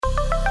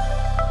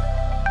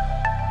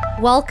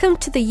Welcome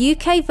to the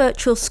UK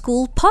Virtual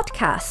School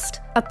podcast,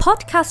 a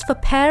podcast for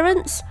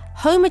parents,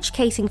 home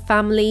educating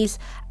families,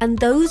 and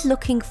those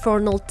looking for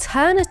an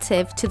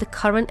alternative to the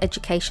current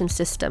education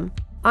system.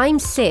 I'm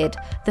Sid,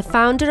 the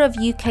founder of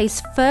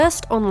UK's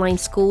first online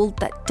school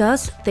that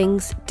does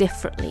things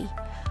differently.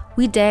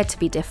 We dare to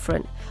be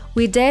different.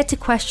 We dare to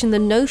question the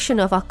notion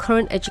of our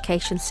current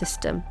education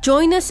system.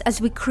 Join us as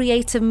we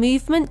create a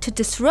movement to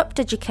disrupt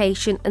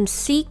education and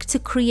seek to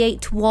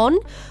create one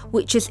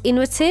which is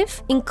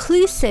innovative,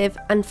 inclusive,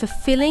 and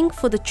fulfilling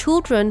for the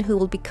children who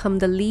will become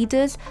the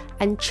leaders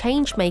and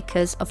change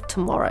makers of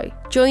tomorrow.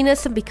 Join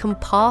us and become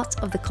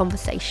part of the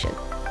conversation.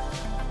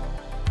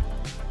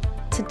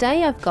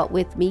 Today I've got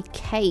with me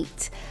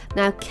Kate.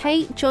 Now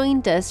Kate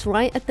joined us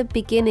right at the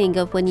beginning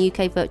of when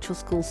UK Virtual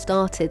School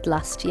started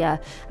last year,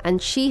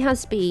 and she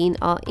has been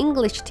our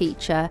English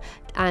teacher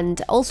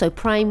and also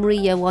primary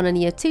year 1 and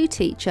year 2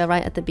 teacher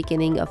right at the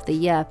beginning of the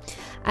year.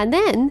 And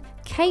then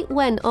Kate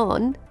went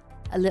on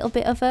a little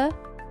bit of a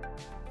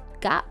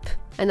gap.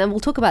 And then we'll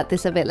talk about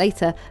this a bit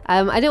later.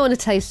 I don't want to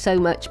tell you so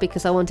much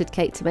because I wanted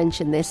Kate to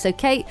mention this. So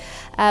Kate,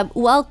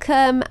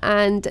 welcome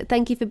and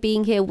thank you for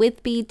being here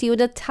with me. Do you want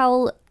to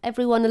tell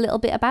everyone a little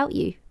bit about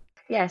you?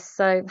 Yes,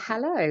 so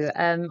hello,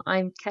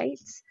 I'm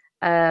Kate.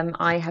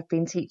 I have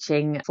been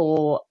teaching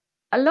for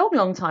a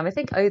long time, I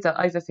think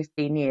over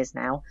 15 years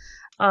now.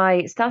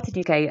 I started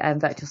UK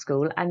Virtual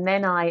School and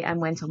then I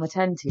went on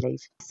maternity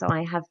leave. So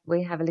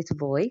we have a little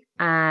boy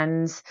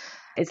and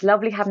it's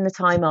lovely having the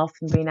time off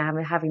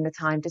and having the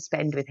time to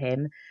spend with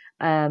him.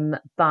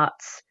 But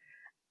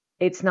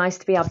it's nice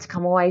to be able to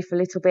come away for a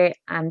little bit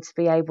and to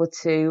be able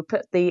to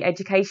put the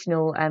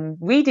educational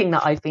reading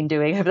that I've been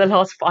doing over the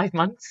last 5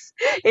 months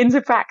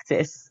into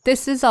practice.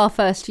 This is our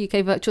first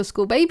UK Virtual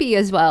School baby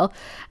as well.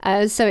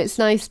 So it's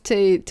nice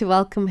to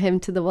welcome him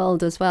to the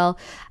world as well.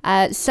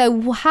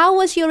 So how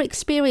was your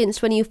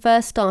experience when you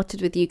first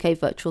started with UK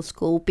Virtual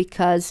School?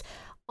 Because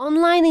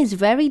online is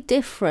very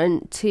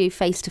different to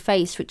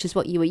face-to-face, which is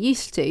what you were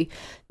used to.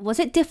 Was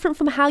it different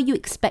from how you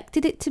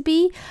expected it to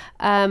be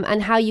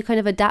and how you kind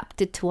of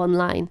adapted to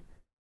online?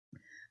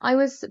 I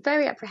was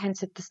very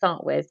apprehensive to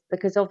start with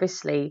because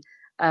obviously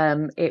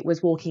it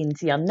was walking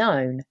into the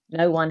unknown.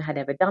 No one had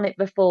ever done it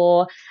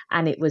before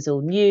and it was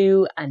all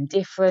new and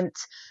different.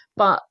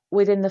 But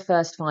within the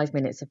first 5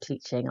 minutes of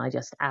teaching, I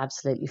just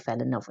absolutely fell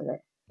in love with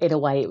it. In a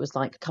way, it was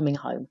like coming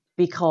home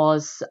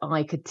because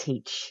I could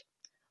teach.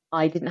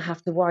 I didn't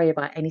have to worry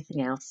about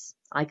anything else.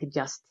 I could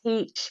just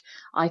teach.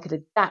 I could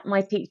adapt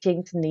my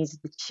teaching to the needs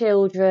of the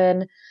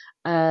children.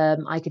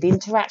 I could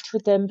interact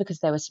with them because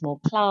there were small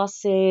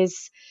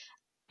classes.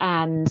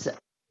 And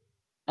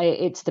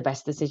it's the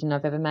best decision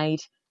I've ever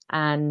made.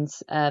 And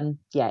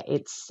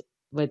it's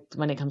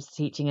when it comes to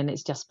teaching, and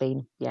it's just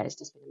been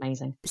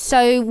amazing.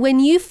 So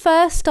when you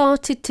first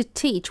started to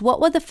teach,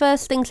 what were the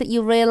first things that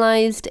you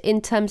realised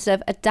in terms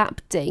of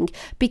adapting?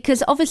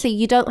 Because obviously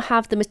you don't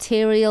have the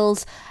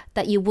materials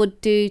that you would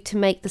do to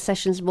make the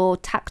sessions more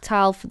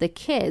tactile for the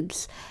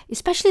kids,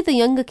 especially the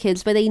younger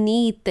kids where they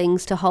need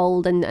things to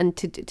hold and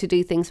to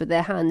do things with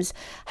their hands.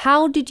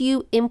 How did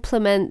you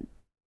implement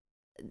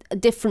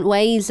different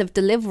ways of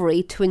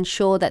delivery to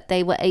ensure that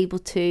they were able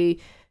to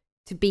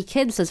be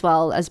kids as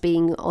well as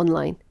being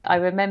online? I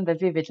remember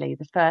vividly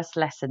the first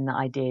lesson that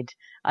I did.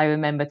 I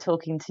remember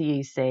talking to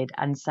you, Sid,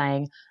 and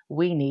saying,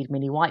 we need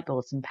mini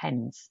whiteboards and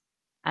pens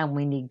and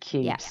we need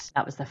cubes. Yeah.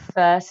 That was the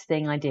first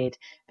thing I did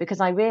because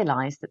I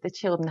realised that the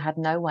children had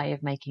no way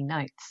of making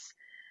notes.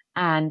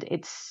 And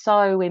it's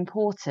so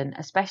important,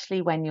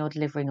 especially when you're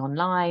delivering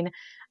online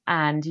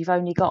and you've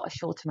only got a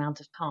short amount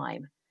of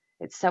time.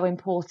 It's so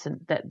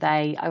important that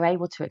they are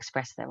able to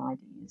express their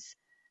ideas.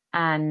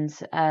 And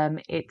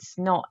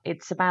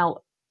it's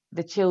about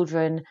the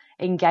children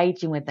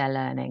engaging with their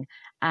learning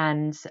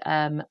and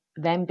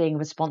them being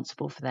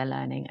responsible for their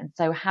learning. And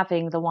so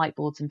having the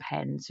whiteboards and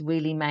pens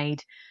really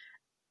made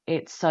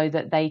it so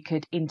that they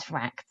could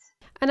interact.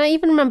 And I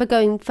even remember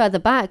going further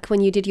back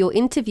when you did your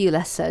interview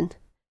lesson.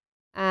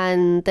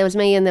 And there was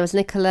me and there was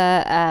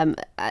Nicola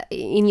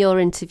in your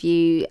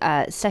interview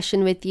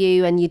session with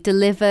you, and you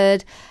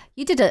delivered.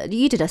 You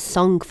did a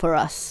song for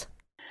us.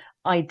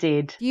 I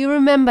did. You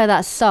remember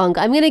that song?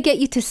 I'm going to get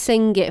you to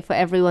sing it for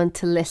everyone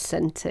to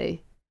listen to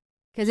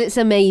because it's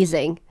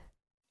amazing.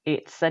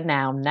 It's a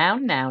noun,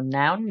 noun, noun,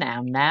 noun,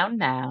 noun, noun,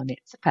 noun.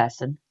 It's a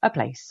person, a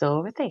place,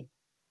 or a thing.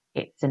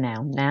 It's a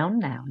noun, noun,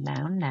 noun,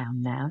 noun,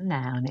 noun, noun,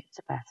 noun. It's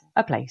a person,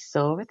 a place,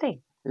 or a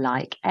thing.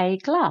 Like a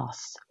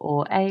glass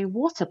or a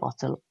water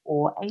bottle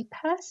or a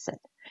person.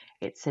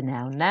 It's a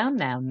noun, noun,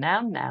 noun,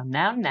 noun, noun,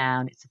 noun,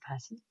 noun. It's a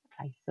person,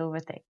 or a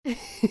thing.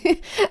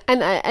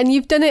 and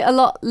you've done it a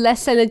lot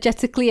less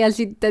energetically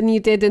than you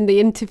did in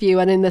the interview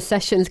and in the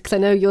sessions, because I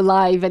know you're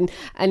live and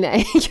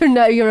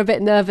you're a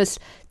bit nervous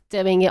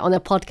doing it on a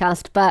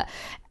podcast, but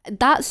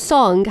that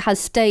song has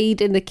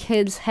stayed in the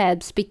kids'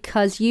 heads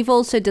because you've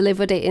also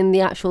delivered it in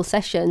the actual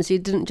sessions. You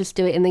didn't just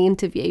do it in the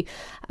interview.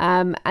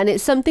 And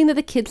it's something that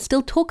the kids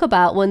still talk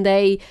about when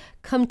they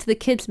come to the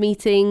kids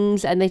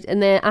meetings and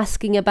they're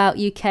asking about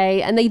UK,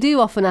 and they do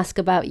often ask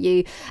about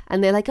you,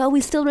 and they're like, oh,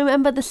 we still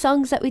remember the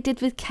songs that we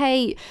did with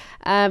Kate.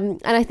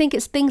 And I think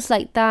it's things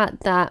like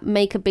that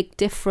make a big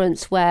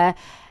difference, where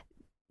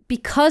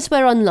because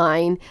we're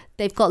online,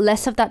 they've got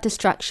less of that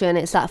distraction.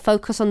 It's that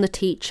focus on the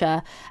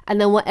teacher,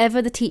 and then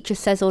whatever the teacher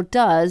says or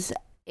does,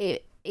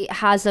 it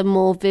has a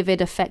more vivid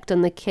effect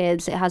on the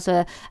kids.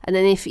 And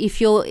then if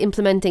you're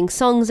implementing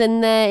songs in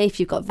there, if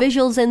you've got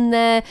visuals in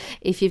there,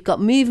 if you've got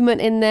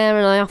movement in there,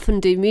 and I often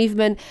do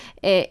movement,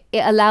 it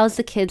allows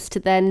the kids to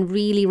then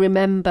really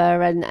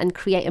remember and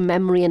create a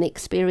memory and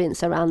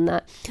experience around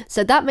that.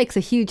 So that makes a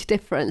huge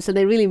difference, and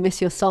they really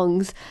miss your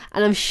songs.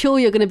 And I'm sure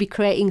you're going to be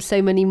creating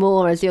so many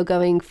more as you're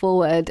going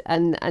forward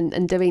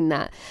and doing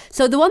that.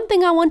 So the one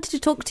thing I wanted to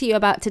talk to you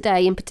about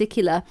today in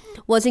particular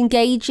was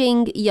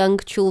engaging young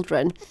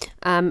children.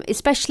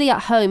 Especially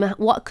at home.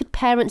 What could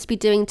parents be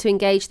doing to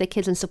engage their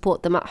kids and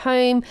support them at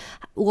home?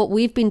 What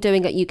we've been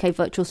doing at UK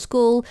Virtual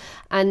School,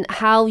 and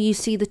how you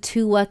see the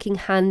two working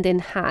hand in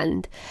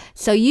hand.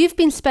 So you've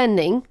been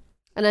spending,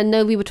 and I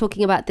know we were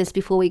talking about this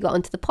before we got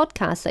onto the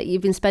podcast, that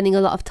you've been spending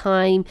a lot of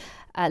time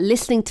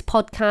listening to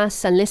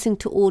podcasts and listening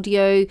to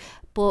audio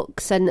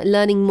books and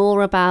learning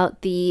more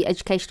about the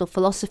educational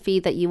philosophy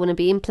that you want to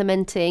be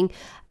implementing.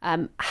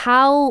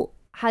 How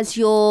has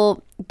your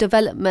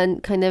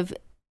development kind of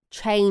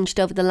changed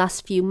over the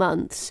last few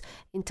months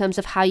in terms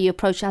of how you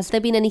approach? Has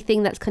there been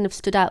anything that's kind of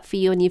stood out for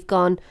you and you've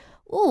gone,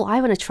 oh, I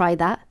want to try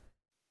that?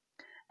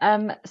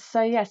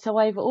 So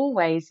I've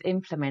always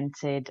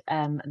implemented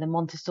the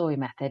Montessori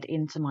method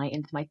into my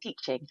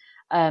teaching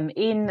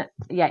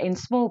in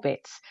small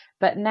bits.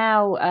 But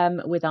now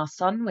with our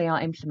son, we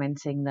are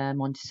implementing the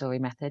Montessori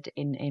method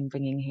in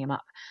bringing him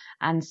up.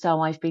 And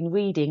so I've been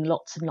reading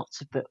lots and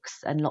lots of books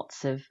and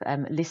lots of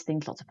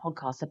listening to lots of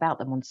podcasts about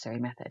the Montessori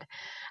method.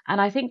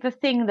 And I think the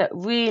thing that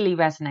really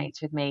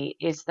resonates with me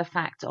is the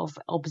fact of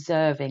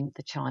observing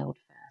the child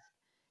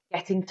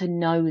first, getting to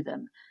know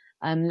them.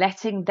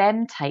 Letting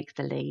them take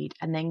the lead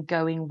and then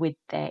going with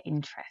their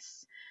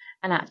interests.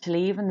 And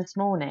actually, even this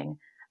morning,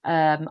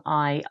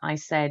 I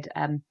said,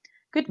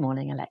 good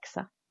morning,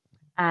 Alexa.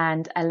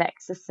 And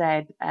Alexa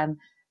said,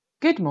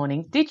 good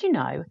morning. Did you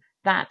know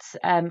that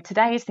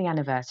today is the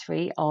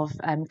anniversary of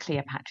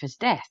Cleopatra's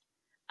death?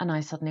 And I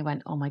suddenly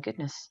went, oh my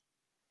goodness.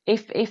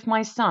 If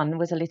my son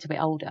was a little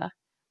bit older,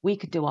 we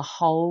could do a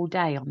whole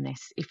day on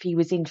this if he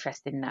was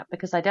interested in that,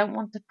 because I don't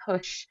want to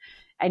push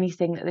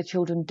anything that the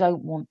children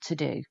don't want to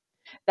do.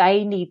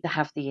 They need to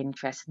have the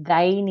interest.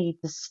 They need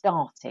to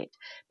start it.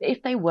 But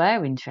if they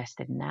were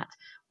interested in that,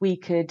 we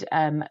could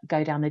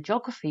go down the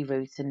geography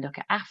route and look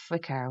at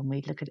Africa, and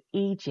we'd look at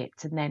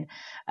Egypt. And then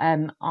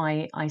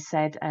I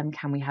said,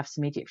 can we have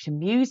some Egyptian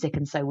music?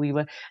 And so we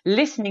were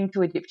listening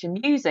to Egyptian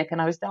music,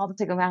 and I was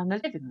dancing around the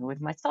living room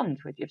with my son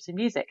to Egyptian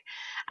music,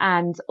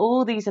 and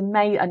all these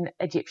amazing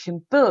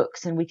Egyptian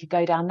books, and we could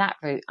go down that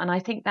route. And I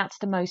think that's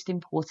the most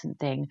important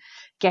thing,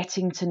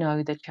 getting to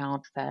know the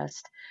child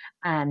first,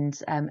 and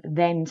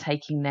then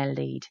taking their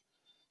lead.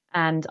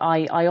 And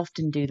I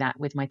often do that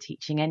with my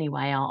teaching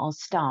anyway. I'll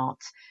start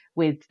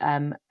with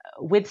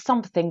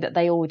something that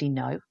they already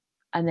know,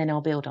 and then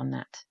I'll build on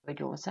that. We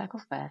draw a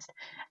circle first,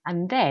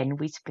 and then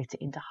we split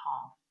it into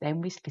half. Then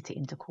we split it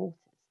into quarters,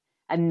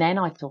 and then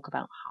I talk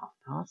about half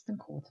past and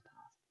quarter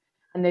past.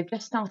 And they've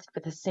just started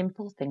with a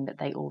simple thing that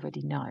they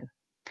already know.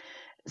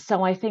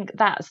 So I think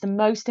that's the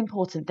most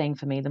important thing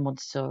for me, the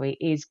Montessori,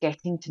 is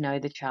getting to know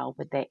the child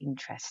with their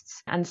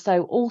interests. And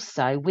so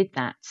also with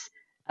that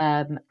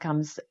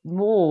comes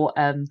more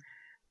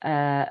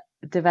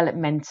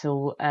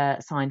developmental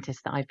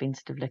scientists that I've been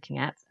sort of looking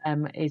at,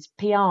 is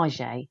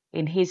Piaget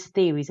in his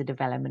theories of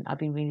development. I've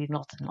been reading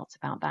lots and lots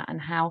about that,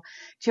 and how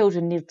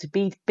children need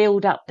to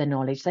build up their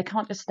knowledge. They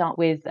can't just start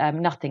with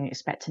nothing and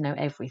expect to know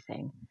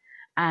everything.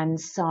 And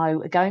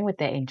so going with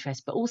their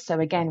interest, but also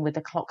again with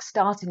the clock,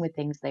 starting with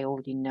things they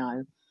already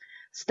know,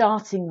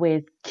 starting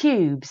with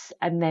cubes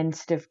and then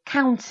sort of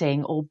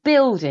counting or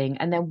building.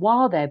 And then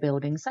while they're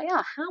building, say,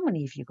 how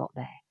many have you got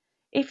there?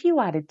 If you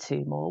added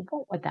 2 more,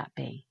 what would that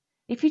be?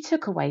 If you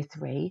took away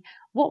 3,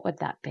 what would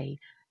that be?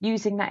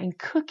 Using that in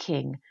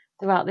cooking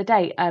throughout the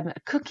day,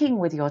 cooking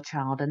with your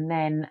child, and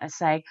then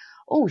say,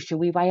 shall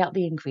we weigh up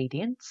the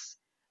ingredients?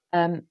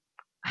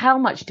 How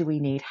much do we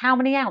need? How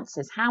many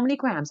ounces? How many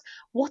grams?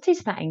 What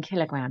is that in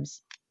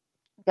kilograms?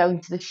 Going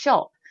to the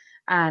shop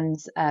and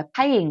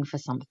paying for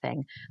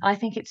something. I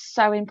think it's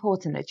so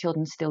important that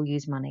children still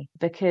use money,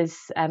 because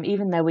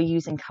even though we're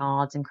using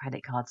cards and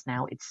credit cards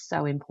now, it's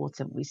so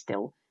important we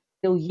still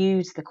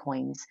use the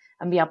coins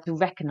and be able to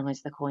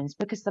recognise the coins,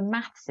 because the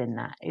maths in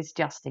that is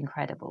just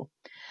incredible.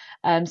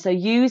 So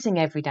using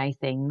everyday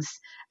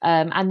things,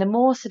 and the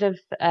more sort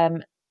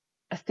of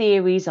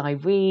theories I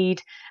read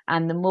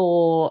and the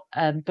more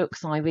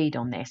books I read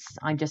on this,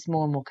 I'm just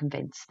more and more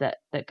convinced that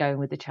going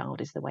with the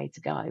child is the way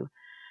to go.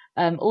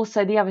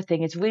 Also, the other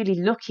thing is really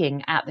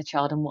looking at the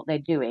child and what they're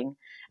doing.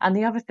 And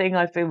the other thing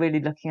I've been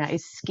really looking at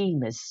is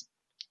schemas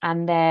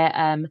and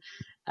their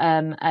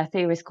A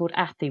theorist called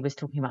Athi was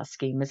talking about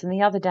schemas, and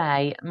the other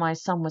day my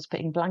son was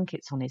putting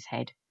blankets on his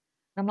head.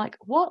 I'm like,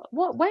 what,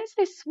 where's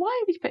this? Why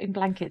are we putting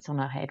blankets on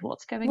our head?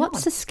 What's going on?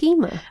 What's a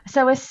schema?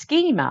 So a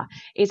schema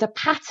is a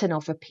pattern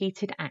of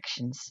repeated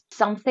actions,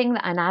 something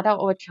that an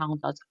adult or a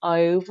child does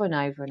over and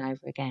over and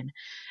over again.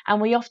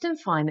 And we often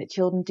find that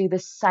children do the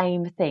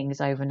same things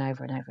over and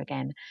over and over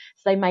again.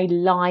 So they may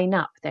line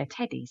up their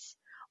teddies,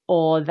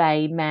 or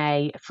they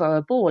may throw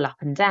a ball up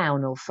and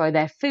down, or throw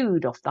their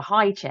food off the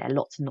high chair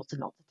lots and lots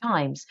and lots of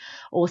times,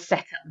 or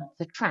set up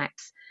lots of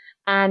tracks.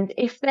 And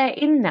if they're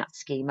in that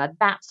schema,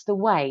 that's the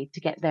way to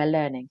get their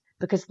learning,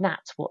 because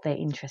that's what they're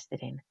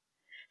interested in.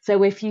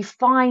 So if you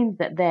find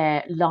that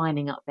they're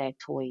lining up their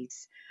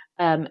toys,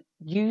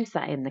 use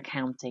that in the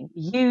counting,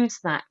 use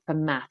that for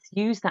math,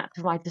 use that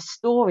to write a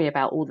story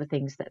about all the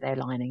things that they're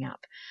lining up.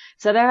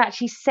 So there are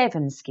actually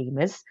 7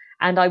 schemas,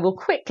 and I will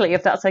quickly,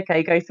 if that's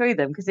okay, go through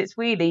them because it's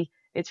really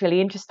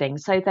interesting.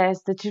 So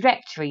there's the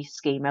trajectory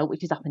schema,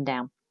 which is up and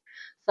down.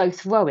 So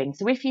throwing.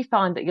 So if you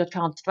find that your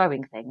child's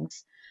throwing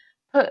things,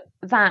 put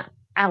that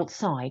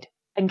outside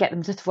and get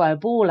them to throw a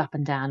ball up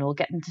and down, or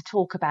get them to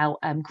talk about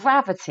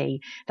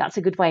gravity. That's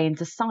a good way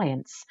into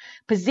science.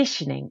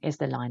 Positioning is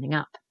the lining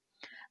up.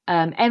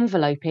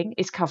 Enveloping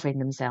is covering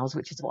themselves,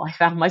 which is what I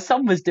found my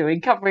son was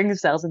doing, covering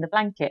themselves in the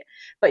blanket.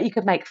 But you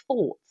could make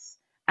forts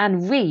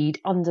and read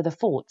under the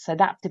forts. So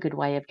that's a good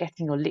way of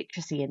getting your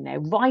literacy in there,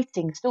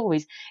 writing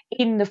stories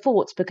in the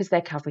forts because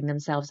they're covering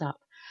themselves up.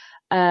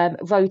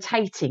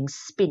 Rotating,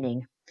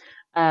 spinning.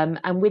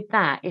 And with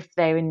that, if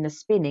they're in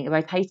the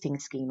rotating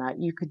schema,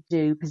 you could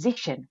do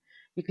position.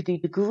 You could do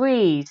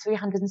degrees,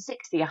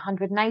 360,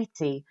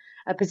 180,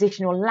 a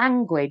positional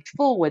language,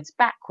 forwards,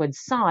 backwards,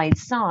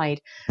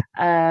 side,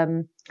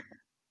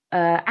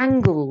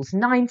 angles,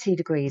 90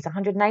 degrees,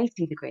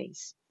 180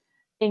 degrees.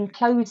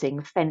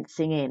 Enclosing,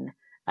 fencing in.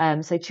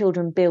 So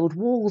children build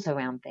walls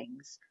around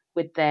things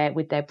with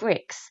their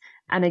bricks.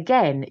 And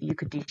again, you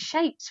could do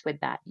shapes with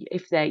that.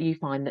 If you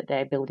find that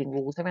they're building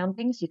walls around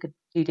things, you could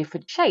do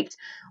different shapes.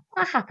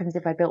 What happens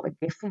if I built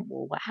a different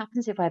wall? What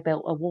happens if I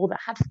built a wall that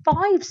had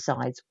 5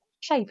 sides? What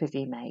shape have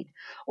you made?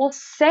 Or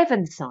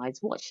 7 sides?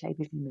 What shape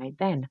have you made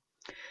then?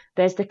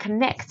 There's the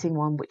connecting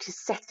one, which is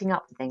setting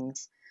up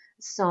things.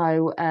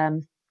 So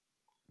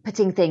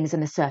putting things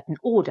in a certain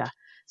order.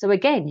 So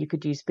again, you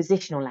could use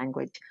positional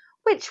language.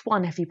 Which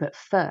one have you put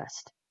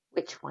first?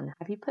 Which one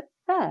have you put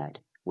third?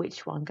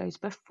 Which one goes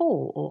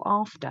before or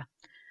after?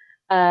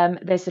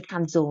 There's the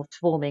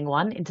transforming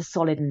one into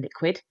solid and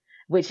liquid,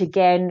 which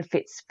again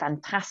fits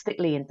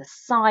fantastically into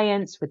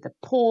science with the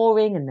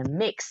pouring and the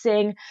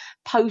mixing,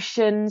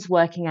 potions,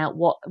 working out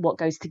what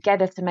goes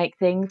together to make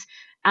things,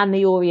 and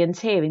the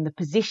orienteering, the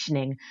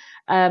positioning.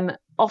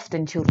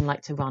 Often children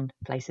like to run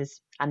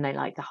places and they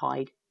like to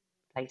hide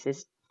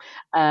places,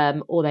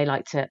 or they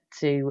like to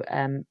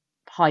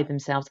hide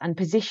themselves, and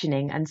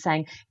positioning and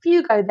saying, if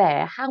you go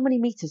there, how many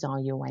meters are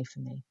you away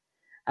from me?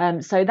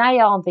 So they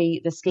are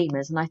the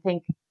schemas, and I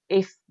think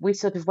if we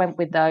sort of went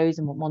with those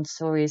and what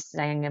Montessori is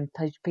saying and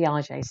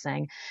Piaget is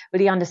saying,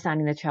 really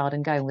understanding the child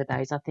and going with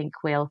those, I think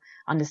we'll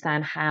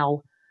understand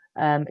how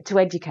to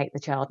educate the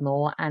child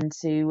more and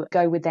to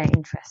go with their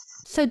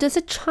interests. So does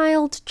a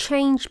child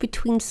change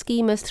between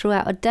schemas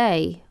throughout a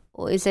day?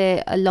 Or is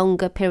it a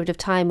longer period of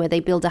time where they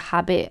build a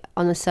habit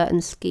on a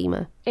certain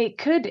schema? It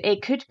could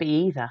be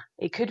either.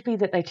 It could be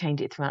that they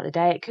change it throughout the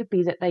day. It could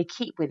be that they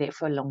keep with it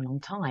for a long, long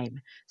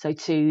time. So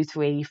 2,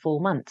 3,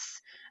 4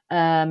 months.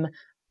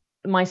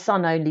 My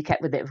son only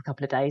kept with it for a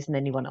couple of days and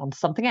then he went on to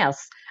something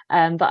else.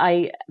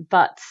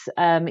 But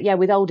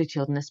with older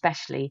children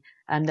especially,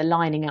 the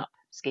lining up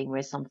schema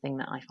is something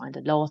that I find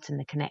a lot, and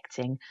the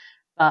connecting.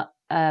 But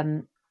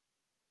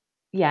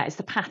it's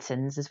the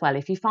patterns as well.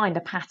 If you find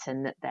a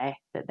pattern that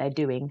they're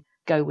doing,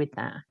 go with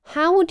that.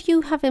 How would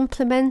you have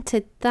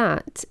implemented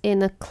that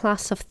in a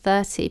class of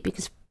 30?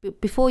 Because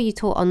before you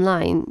taught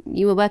online,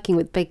 you were working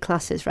with big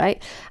classes,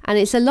 right? And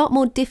it's a lot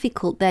more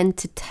difficult then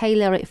to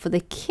tailor it for the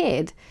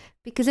kid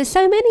because there's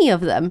so many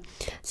of them.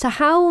 So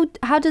how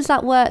does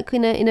that work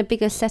in a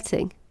bigger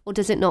setting, or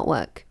does it not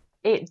work?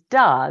 It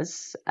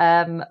does,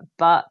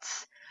 but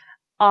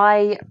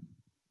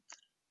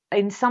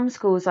in some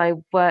schools I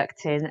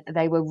worked in,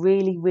 they were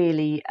really,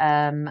 really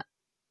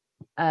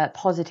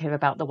positive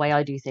about the way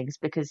I do things,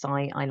 because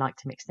I like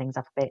to mix things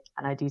up a bit,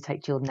 and I do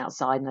take children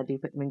outside and I do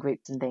put them in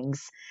groups and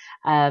things.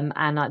 And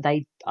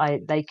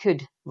they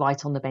could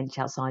write on the bench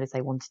outside if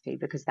they wanted to,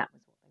 because that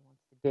was what they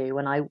wanted to do.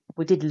 And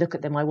we did look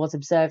at them. I was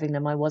observing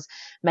them. I was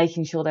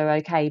making sure they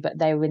were okay, but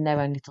they were in their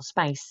own little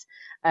space.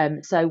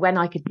 So when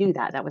I could do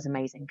that, that was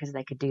amazing, because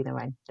they could do their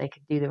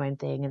own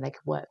thing and they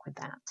could work with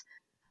that.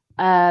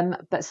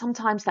 But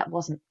sometimes that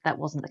wasn't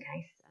the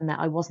case, and that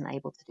I wasn't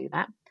able to do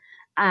that.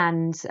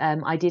 And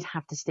I did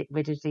have to stick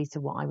rigidly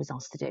to what I was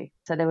asked to do.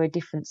 So there were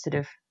different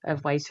sort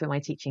of ways through my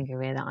teaching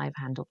career that I've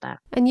handled that.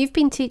 And you've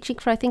been teaching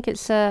for, I think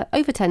it's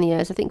over 10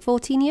 years, I think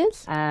 14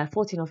 years?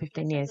 14 or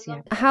 15 years,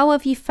 yeah. How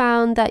have you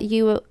found that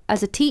you,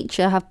 as a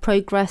teacher, have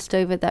progressed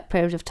over that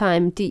period of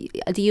time? Do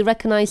you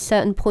recognise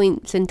certain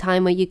points in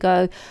time where you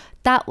go,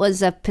 that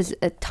was a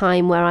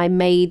time where I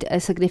made a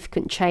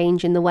significant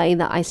change in the way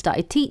that I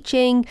started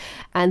teaching,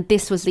 and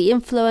this was the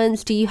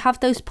influence. Do you have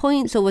those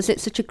points, or was it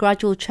such a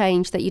gradual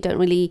change that you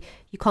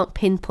can't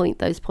pinpoint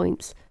those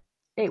points?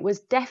 There were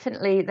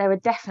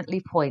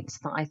definitely points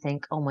that I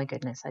think, oh my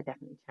goodness, I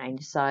definitely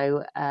changed.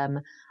 So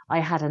I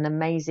had an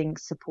amazing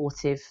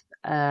supportive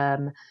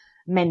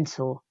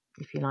mentor,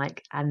 if you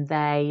like, and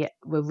they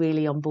were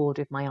really on board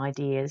with my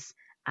ideas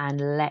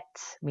and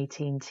let me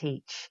team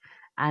teach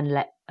and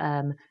let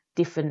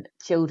different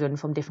children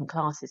from different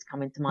classes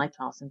come into my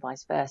class and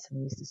vice versa.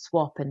 We used to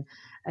swap and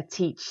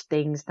teach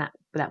things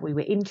that we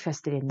were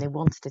interested in, they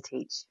wanted to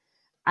teach.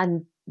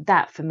 And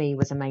that for me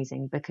was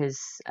amazing,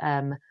 because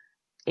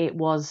it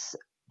was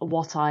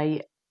what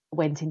I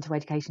went into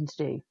education to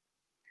do,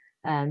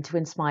 to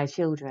inspire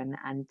children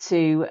and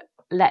to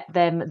let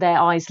their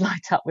eyes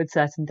light up with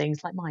certain things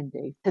like mine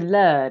do. To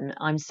learn,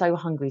 I'm so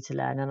hungry to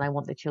learn, and I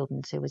want the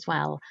children to as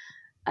well.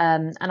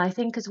 And I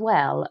think as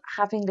well,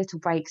 having little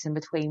breaks in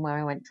between where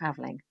I went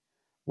travelling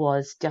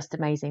was just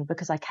amazing,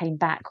 because I came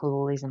back with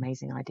all these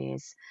amazing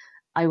ideas.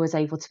 I was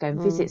able to go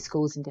and visit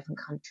schools in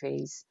different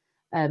countries,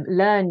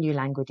 learn new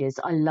languages.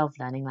 I love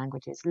learning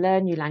languages.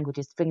 Learn new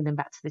languages, bring them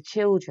back to the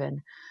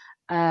children.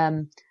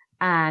 And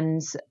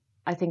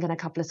I think in a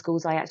couple of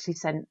schools I actually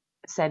sent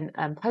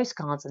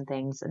postcards and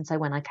things. And so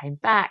when I came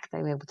back,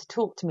 they were able to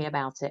talk to me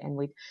about it, and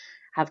we'd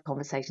have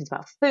conversations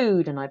about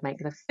food, and I'd make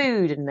the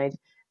food, and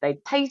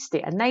they'd taste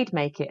it and they'd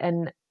make it.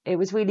 And it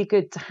was really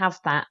good to have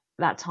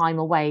that time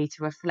away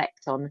to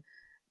reflect on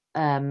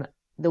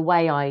the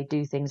way I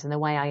do things and the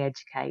way I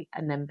educate,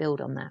 and then build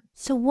on that.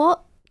 So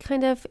what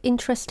kind of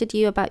interested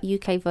you about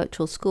UK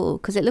Virtual School?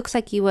 Because it looks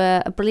like you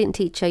were a brilliant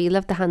teacher, you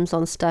love the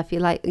hands-on stuff, you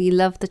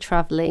love the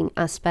travelling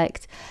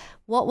aspect.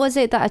 What was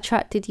it that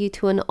attracted you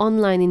to an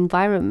online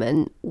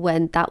environment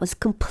when that was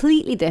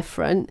completely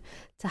different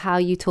to how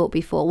you taught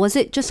before? Was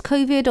it just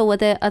COVID, or were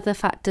there other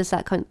factors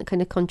that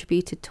kind of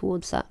contributed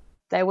towards that?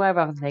 There were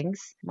other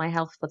things. My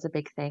health was a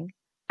big thing,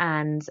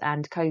 and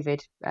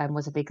COVID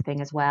was a big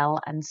thing as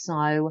well. And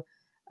so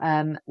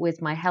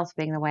with my health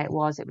being the way it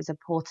was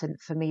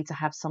important for me to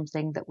have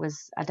something that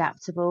was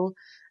adaptable,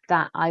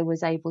 that I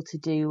was able to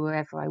do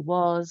wherever I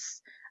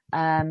was.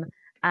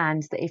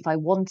 And that if I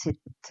wanted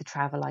to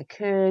travel, I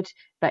could.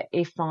 But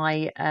if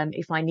I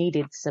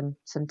needed some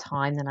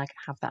time, then I could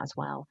have that as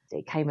well.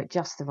 It came at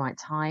just the right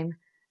time,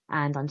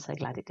 and I'm so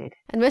glad it did.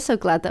 And we're so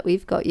glad that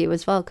we've got you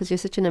as well, because you're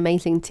such an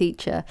amazing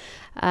teacher.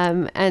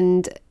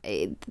 The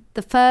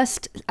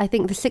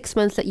 6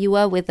 months that you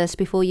were with us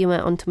before you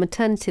went on to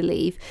maternity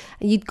leave,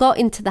 you'd got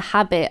into the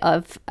habit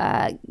of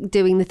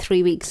doing the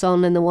 3 weeks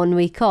on and the 1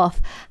 week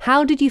off.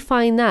 How did you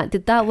find that?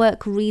 Did that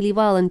work really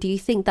well? And do you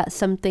think that's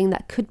something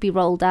that could be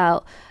rolled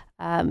out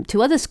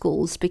to other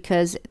schools,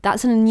 because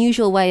that's an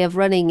unusual way of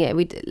running it?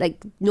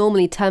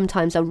 Normally term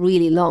times are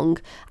really long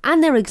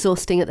and they're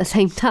exhausting at the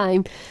same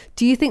time.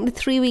 Do you think the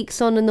 3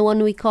 weeks on and the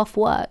 1 week off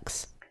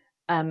works?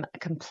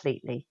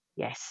 Completely,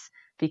 yes.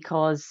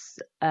 Because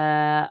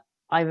I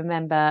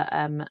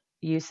remember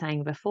you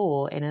saying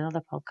before in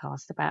another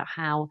podcast about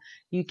how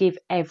you give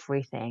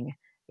everything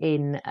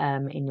in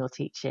your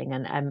teaching,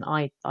 and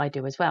I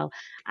do as well.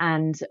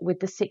 And with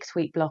the 6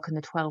 week block and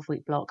the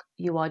 12-week block,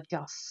 you are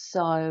just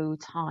so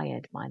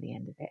tired by the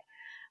end of it.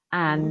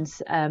 And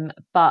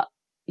but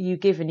you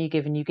give and you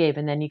give and you give,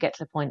 and then you get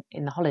to the point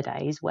in the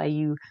holidays where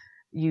you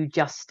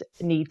just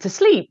need to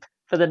sleep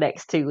for the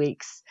next 2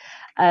 weeks.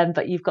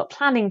 But you've got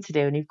planning to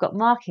do, and you've got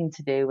marking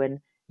to do, and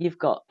you've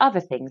got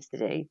other things to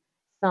do.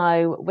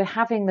 So we're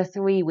having the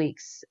 3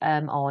 weeks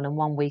on and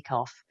 1 week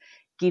off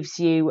gives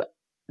you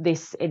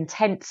this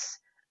intense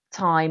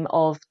time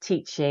of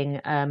teaching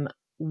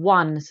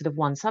one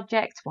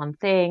subject, one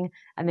thing,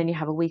 and then you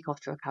have a week off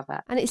to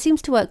recover. And it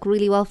seems to work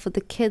really well for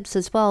the kids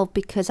as well,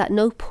 because at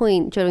no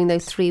point during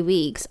those 3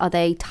 weeks are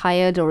they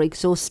tired or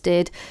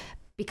exhausted,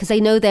 because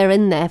they know they're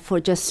in there for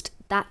just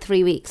that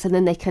 3 weeks, and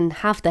then they can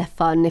have their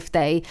fun if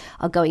they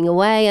are going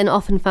away. And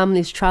often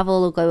families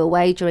travel or go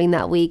away during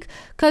that week,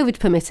 COVID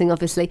permitting,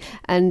 obviously.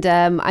 And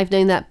I've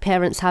known that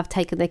parents have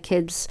taken their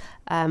kids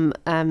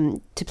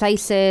to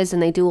places,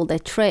 and they do all their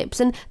trips,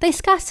 and they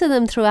scatter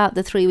them throughout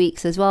the 3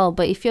 weeks as well.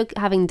 But if you're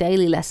having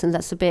daily lessons,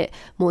 that's a bit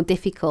more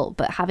difficult.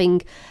 But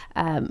having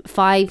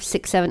 5,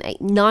 6, 7,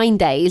 8, 9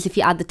 days, if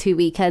you add the 2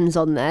 weekends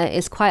on there,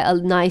 is quite a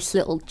nice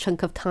little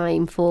chunk of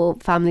time for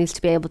families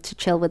to be able to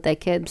chill with their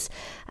kids.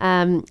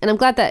 And I'm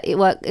glad that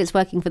it's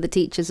working for the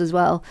teachers as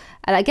well.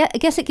 And I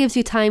guess it gives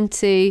you time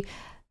to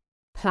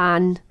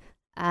plan,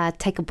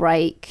 take a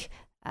break,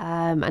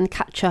 and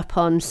catch up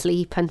on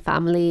sleep and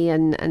family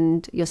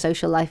and your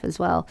social life as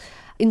well.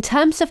 In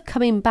terms of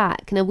coming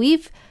back, now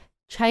we've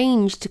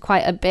changed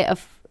quite a bit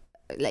of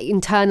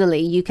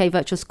internally. UK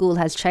Virtual School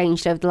has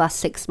changed over the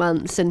last 6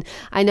 months, and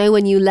I know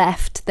when you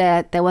left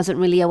there wasn't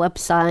really a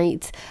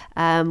website.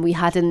 We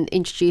hadn't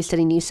introduced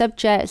any new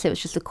subjects. It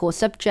was just the core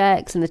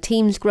subjects, and the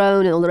team's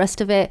grown and all the rest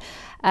of it.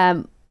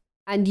 And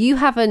you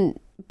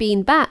haven't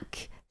been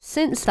back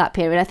since that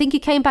period. I think you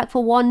came back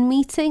for one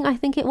meeting, I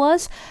think it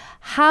was.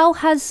 How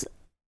has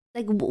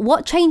like,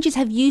 what changes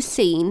have you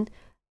seen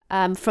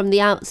from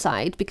the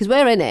outside? Because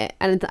we're in it,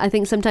 and I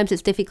think sometimes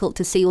it's difficult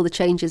to see all the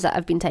changes that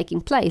have been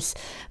taking place.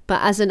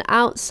 But as an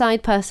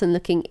outside person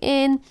looking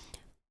in,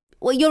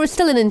 well, you're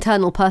still an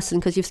internal person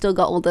because you've still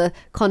got all the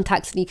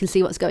contacts and you can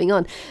see what's going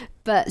on.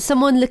 But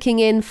someone looking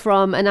in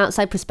from an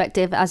outside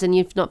perspective, as in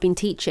you've not been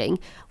teaching,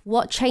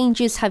 what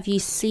changes have you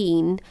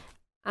seen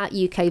at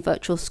UK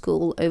Virtual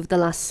School over the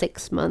last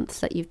 6 months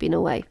that you've been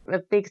away? A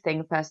big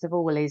thing, first of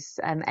all, is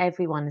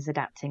everyone is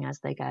adapting as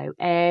they go.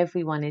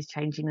 Everyone is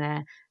changing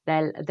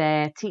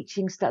their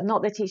teaching stuff,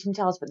 not their teaching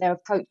styles, but their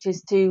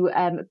approaches to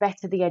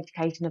better the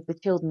education of the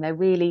children. They're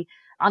really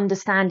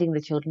understanding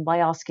the children by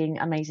asking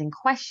amazing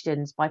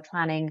questions, by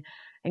planning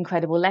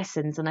incredible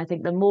lessons. And I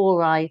think the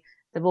more I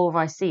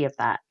see of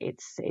that,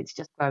 it's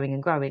just growing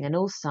and growing. And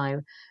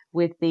also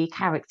with the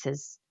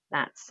characters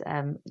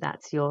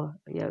that's you're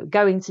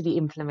going to be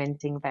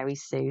implementing very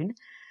soon,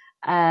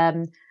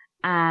 and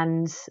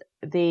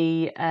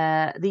the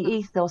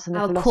ethos and the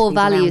philosophies core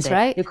values, around it.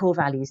 right? Your core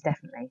values,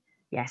 definitely,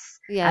 yes.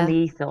 Yeah, and the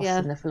ethos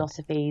and the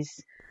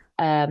philosophies,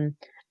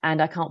 and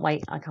I can't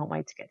wait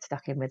to get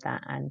stuck in with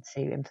that and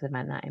to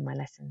implement that in my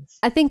lessons.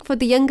 I think for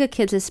the younger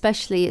kids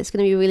especially, it's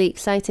going to be really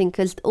exciting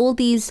because all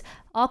these,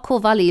 our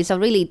core values are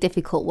really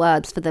difficult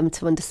words for them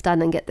to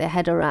understand and get their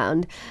head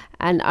around.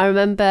 And I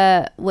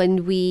remember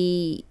when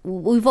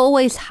we've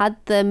always had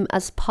them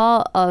as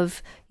part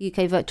of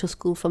UK Virtual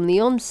School from the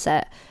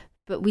onset,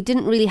 but we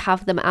didn't really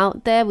have them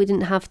out there. We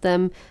didn't have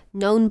them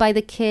known by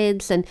the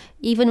kids. And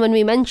even when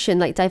we mentioned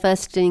like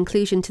diversity and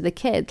inclusion to the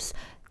kids,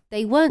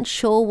 they weren't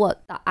sure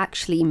what that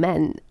actually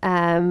meant.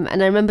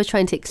 And I remember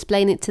trying to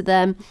explain it to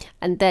them.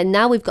 And then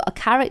now we've got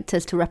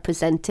characters to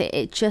represent it.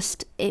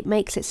 It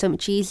makes it so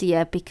much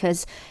easier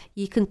because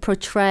you can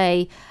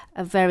portray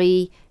a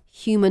very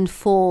human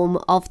form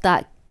of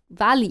that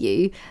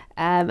value,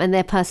 and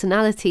their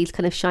personalities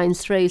kind of shines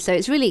through. So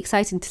it's really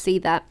exciting to see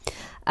that.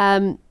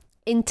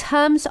 In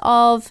terms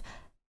of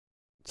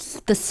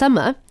the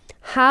summer,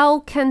 how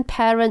can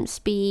parents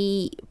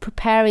be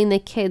preparing their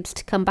kids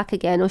to come back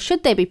again, or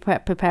should they be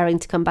preparing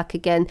to come back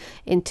again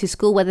into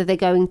school, whether they're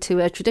going to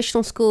a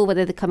traditional school,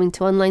 whether they're coming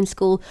to online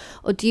school?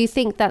 Or do you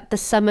think that the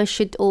summer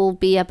should all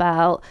be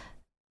about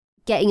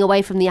getting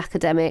away from the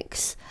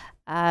academics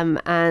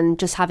and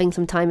just having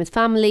some time with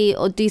family?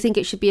 Or do you think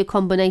it should be a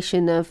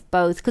combination of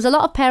both? Because a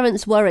lot of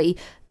parents worry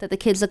that the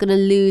kids are going to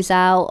lose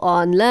out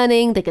on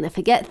learning, they're going to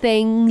forget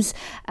things,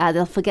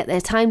 they'll forget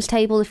their times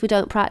table if we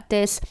don't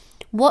practice.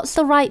 What's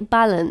the right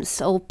balance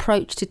or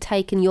approach to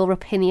take, in your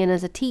opinion,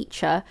 as a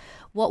teacher?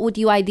 What would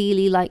you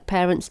ideally like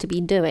parents to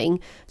be doing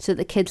so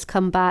that kids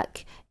come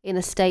back in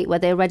a state where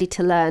they're ready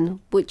to learn,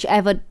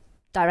 whichever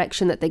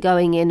direction that they're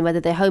going in, whether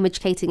they're home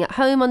educating at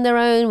home on their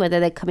own, whether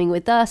they're coming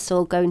with us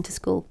or going to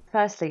school?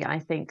 Firstly, I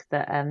think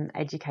that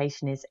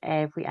education is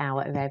every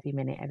hour of every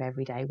minute of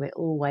every day. We're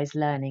always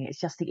learning. It's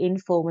just the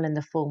informal and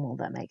the formal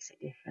that makes it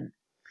different.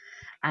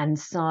 And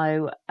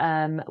so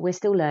we're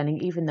still learning,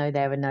 even though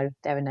there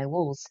are no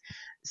walls.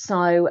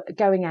 So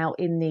going out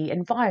in the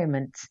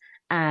environment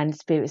and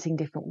experiencing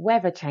different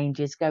weather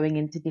changes, going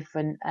into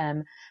different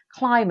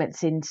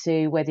climates,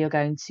 into whether you're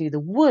going to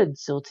the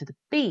woods or to the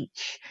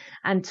beach,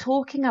 and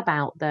talking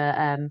about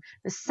the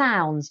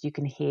sounds you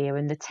can hear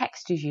and the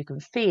textures you can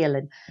feel.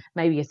 And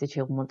maybe if the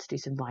children want to do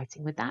some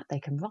writing with that, they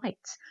can write.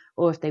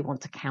 Or if they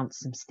want to count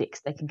some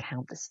sticks, they can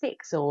count the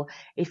sticks. Or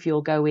if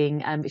you're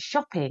going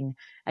shopping,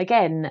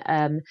 again,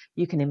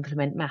 you can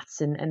implement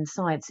maths and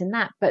science in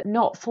that, but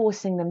not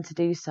forcing them to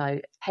do so,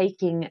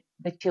 taking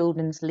the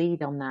children's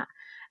lead on that.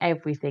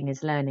 Everything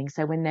is learning.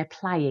 So when they're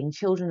playing,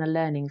 children are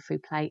learning through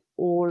play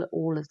all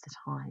of the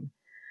time.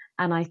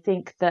 And I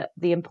think that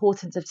the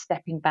importance of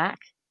stepping back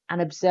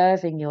and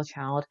observing your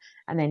child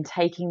and then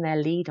taking their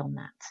lead on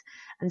that.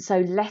 And so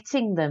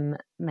letting them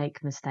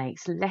make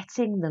mistakes,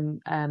 letting them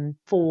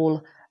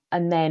fall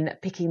and then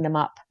picking them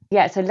up.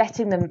 Yeah, so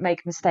letting them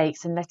make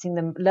mistakes and letting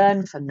them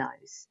learn from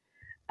those.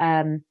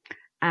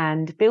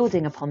 And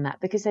building upon that,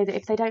 because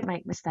if they don't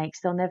make mistakes,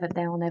 they'll never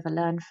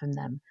learn from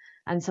them.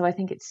 And so I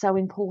think it's so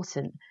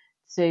important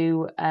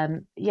to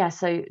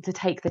to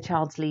take the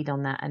child's lead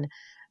on that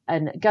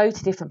and go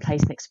to different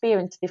places and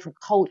experience different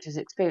cultures,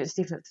 experience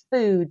different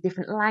food,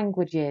 different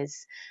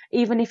languages.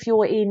 Even if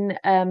you're in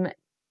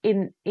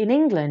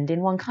England, in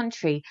one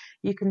country,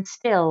 you can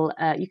still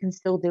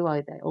do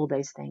all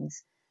those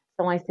things.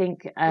 So I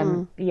think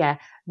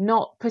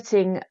not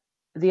putting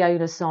the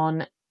onus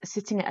on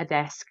sitting at a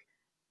desk,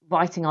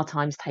 writing our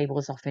times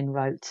tables off in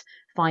rote,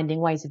 finding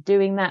ways of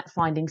doing that,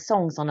 finding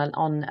songs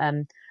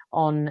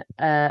on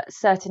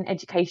certain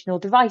educational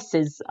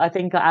devices, I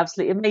think are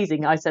absolutely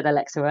amazing. I said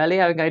Alexa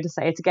earlier, I'm going to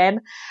say it again.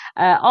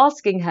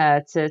 Asking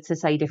her to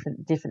say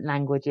different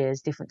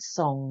languages, different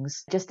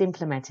songs, just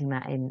implementing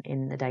that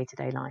in the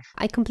day-to-day life.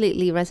 I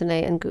completely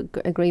resonate and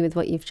agree with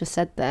what you've just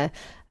said there.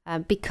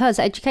 Because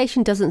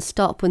education doesn't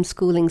stop when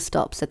schooling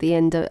stops at the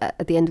end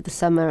of the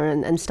summer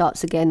and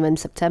starts again when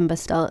September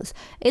starts.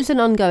 It's an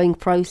ongoing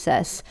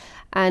process,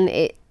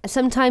 and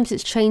sometimes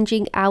it's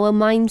changing our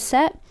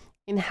mindset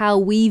in how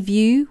we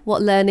view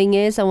what learning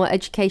is and what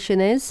education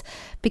is,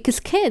 because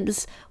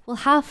kids will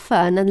have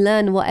fun and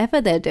learn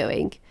whatever they're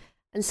doing.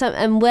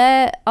 And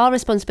where our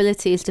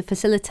responsibility is to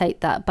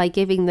facilitate that by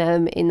giving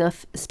them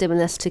enough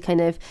stimulus to kind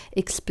of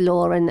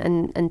explore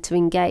and to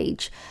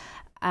engage.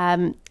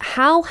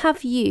 How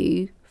have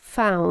you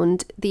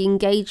found the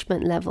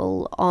engagement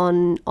level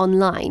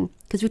online?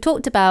 Because we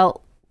talked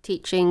about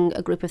teaching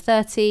a group of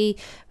 30,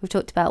 we've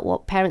talked about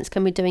what parents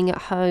can be doing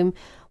at home.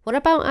 What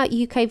about at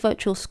UK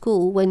Virtual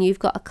School when you've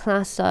got a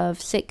class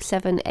of 6,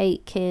 7,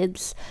 8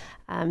 kids,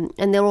 and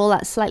they're all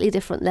at slightly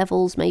different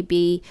levels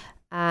maybe,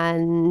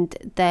 and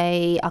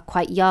they are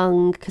quite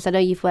young, because I know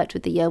you've worked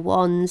with the year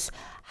ones.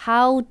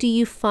 How do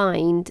you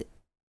find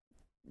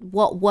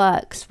what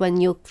works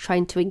when you're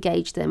trying to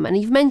engage them? And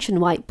you've mentioned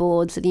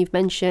whiteboards and you've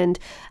mentioned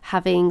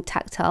having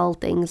tactile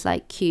things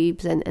like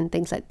cubes and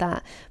things like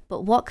that.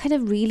 But what kind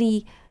of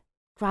really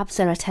grabs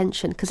their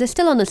attention? Because they're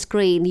still on a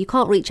screen. You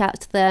can't reach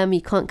out to them.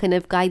 You can't kind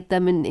of guide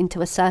them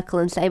into a circle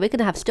and say, we're going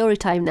to have story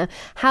time now.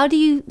 How do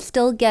you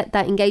still get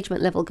that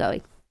engagement level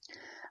going?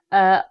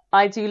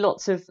 I do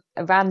lots of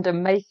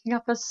random making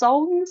up of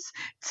songs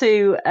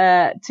to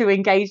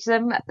engage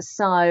them.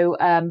 So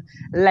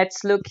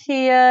let's look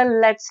here,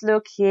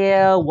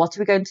 what are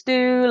we going to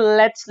do?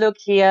 Let's look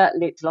here,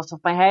 it's a lot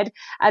off my head.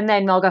 And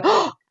then I'll go,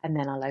 oh! And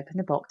then I'll open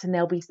the box and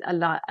there'll be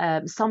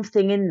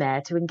something in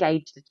there to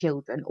engage the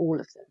children, all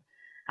of them.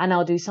 And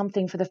I'll do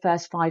something for the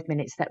first 5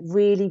 minutes that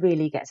really,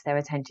 really gets their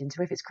attention.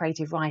 So if it's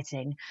creative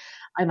writing,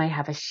 I may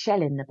have a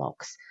shell in the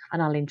box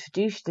and I'll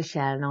introduce the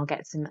shell and I'll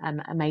get some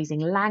amazing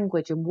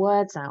language and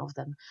words out of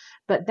them.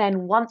 But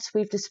then once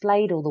we've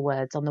displayed all the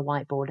words on the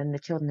whiteboard and the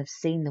children have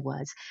seen the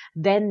words,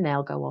 then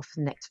they'll go off for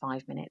the next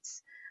 5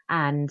 minutes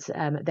and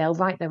they'll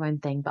write their own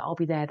thing, but I'll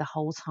be there the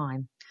whole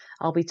time.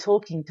 I'll be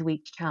talking to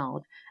each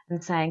child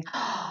and saying,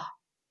 oh,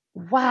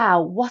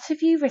 wow, what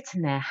have you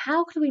written there?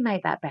 How could we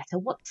make that better?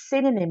 What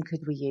synonym could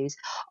we use?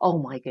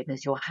 Oh my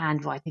goodness, your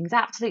handwriting is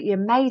absolutely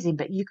amazing,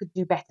 but you could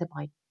do better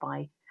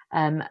by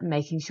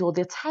making sure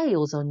the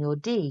tail's on your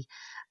D.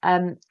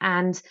 And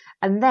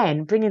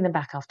then bringing them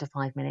back after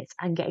 5 minutes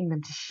and getting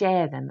them to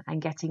share them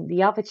and getting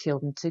the other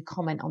children to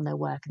comment on their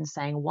work and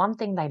saying one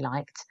thing they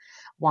liked,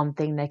 one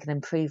thing they can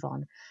improve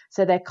on.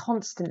 So they're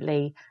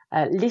constantly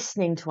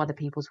listening to other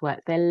people's work.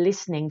 They're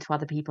listening to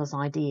other people's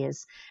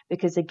ideas.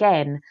 Because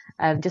again,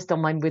 just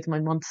with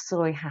my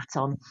Montessori hat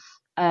on,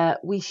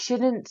 we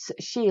shouldn't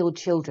shield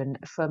children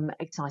from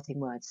exciting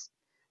words.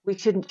 We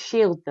shouldn't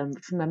shield them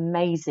from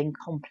amazing,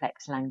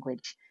 complex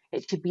language.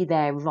 It should be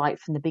there right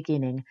from the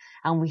beginning,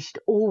 and we should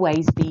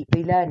always be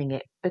learning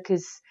it,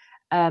 because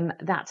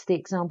that's the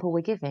example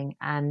we're giving.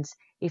 And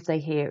if they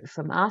hear it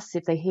from us,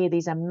 if they hear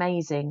these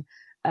amazing,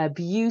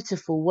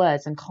 beautiful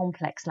words and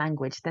complex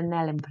language, then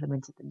they'll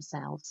implement it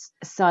themselves.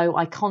 So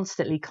I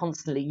constantly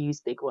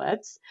use big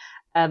words.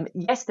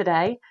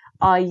 Yesterday,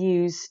 I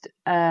used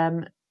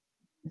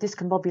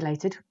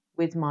discombobulated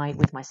with my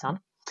son.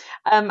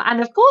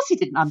 And of course he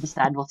didn't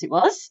understand what it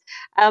was,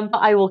 but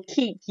I will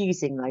keep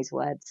using those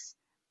words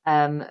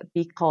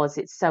because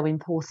it's so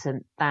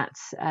important that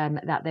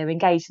they're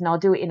engaged, and I'll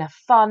do it in a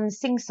fun,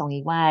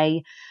 sing-songy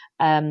way,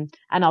 and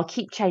I'll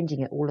keep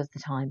changing it all of the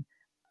time.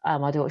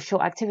 I'll do a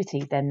short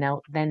activity, then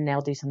they'll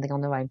do something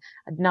on their own.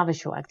 Another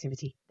short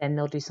activity, then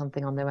they'll do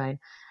something on their own,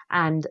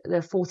 and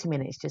the 40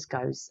 minutes just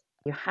goes.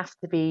 You have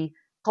to be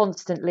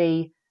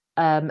constantly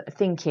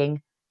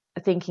thinking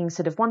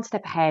sort of one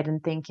step ahead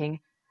and thinking,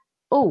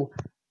 oh,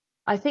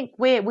 I think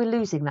we're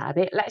losing that a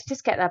bit. Let's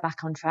just get that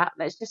back on track.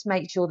 Let's just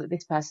make sure that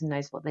this person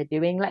knows what they're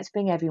doing. Let's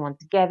bring everyone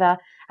together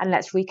and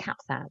let's recap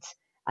that.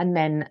 And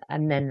then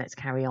let's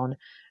carry on.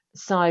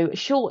 So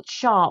short,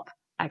 sharp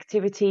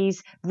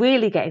activities,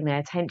 really getting their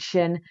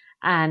attention,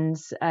 and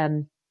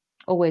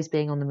always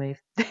being on the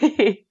move.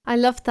 I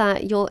love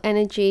that your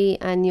energy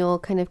and your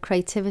kind of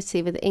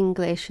creativity with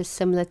English is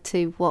similar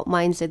to what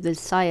mine did with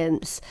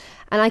science.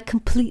 And I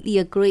completely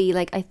agree.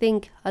 Like, I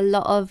think a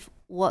lot of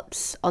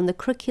what's on the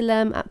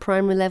curriculum at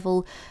primary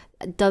level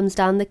dumbs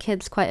down the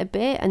kids quite a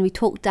bit, and we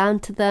talk down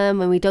to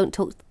them and we don't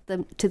talk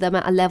to them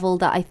at a level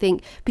that I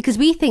think, because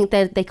we think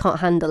that they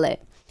can't handle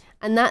it,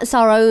 and that's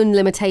our own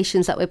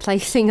limitations that we're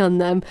placing on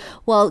them.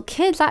 Well,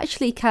 kids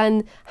actually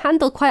can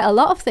handle quite a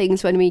lot of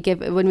things when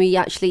we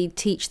actually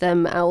teach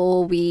them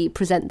or we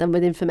present them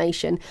with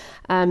information.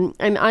 And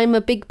I'm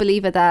a big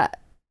believer that,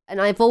 and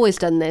I've always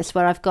done this,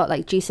 where I've got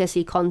like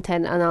GCSE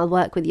content and I'll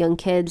work with young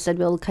kids and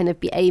we'll kind of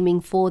be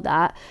aiming for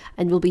that,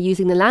 and we'll be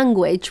using the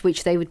language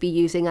which they would be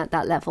using at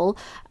that level.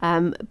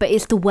 But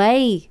it's the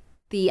way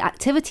the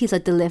activities are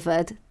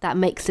delivered that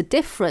makes a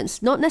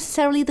difference, not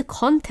necessarily the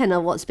content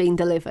of what's being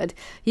delivered.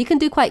 You can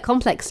do quite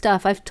complex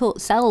stuff. I've taught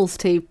cells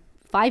to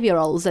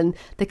 5-year-olds and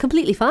they're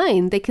completely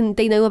fine.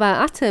 They know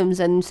about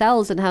atoms and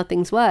cells and how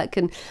things work.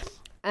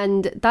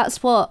 And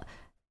that's what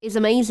is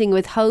amazing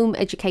with home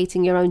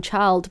educating your own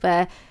child,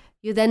 where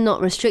you're then not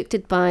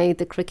restricted by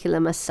the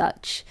curriculum as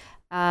such,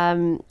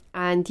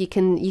 and you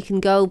can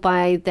go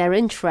by their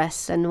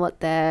interests and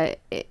what they're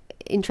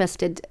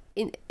interested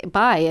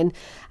by. And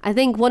I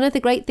think one of the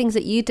great things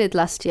that you did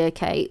last year,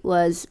 Kate,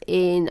 was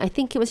I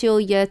think it was your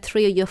year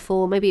 3 or year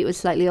 4, maybe it was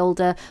slightly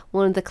older,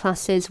 one of the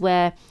classes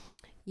where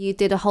you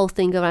did a whole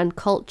thing around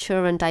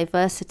culture and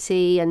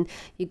diversity, and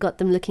you got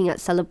them looking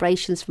at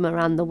celebrations from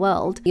around the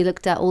world. You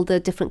looked at all the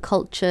different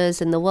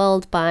cultures in the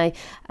world by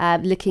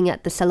looking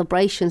at the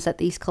celebrations that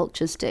these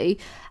cultures do.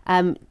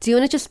 Do you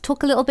want to just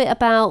talk a little bit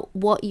about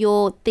what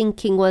your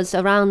thinking was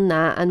around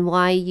that and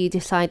why you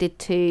decided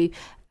to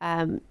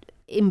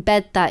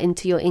embed that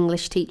into your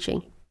English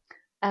teaching?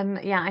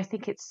 I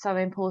think it's so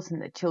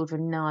important that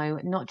children know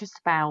not just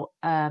about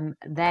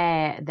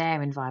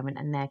their environment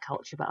and their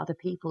culture, but other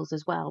people's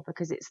as well,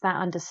 because it's that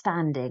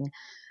understanding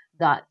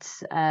that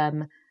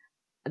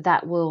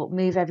that will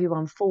move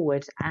everyone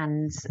forward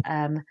and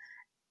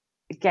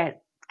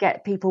get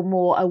people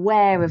more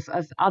aware of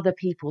other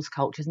people's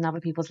cultures and other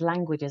people's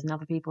languages and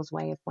other people's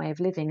way of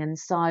living. And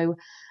so,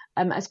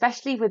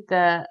 especially with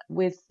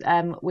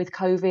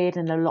COVID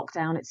and the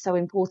lockdown, it's so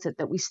important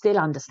that we still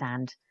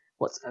understand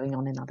what's going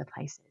on in other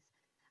places.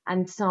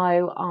 And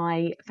so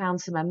I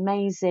found some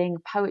amazing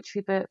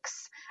poetry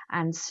books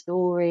and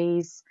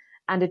stories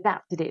and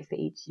adapted it for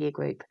each year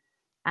group.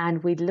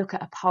 And we'd look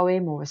at a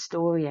poem or a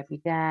story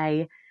every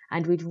day,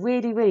 and we'd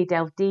really, really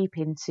delve deep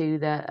into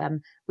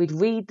we'd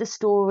read the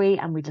story,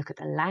 and we'd look at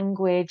the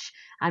language,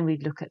 and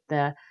we'd look at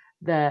the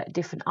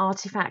different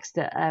artifacts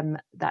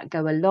that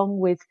go along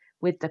with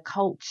the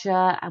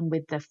culture and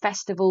with the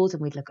festivals,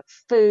 and we'd look at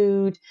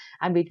food,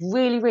 and we'd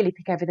really, really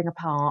pick everything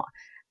apart.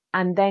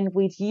 And then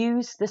we'd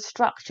use the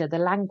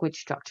language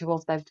structure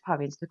of those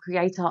poems to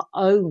create our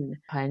own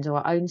poems or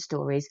our own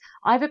stories,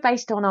 either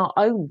based on our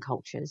own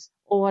cultures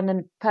or on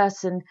a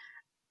person,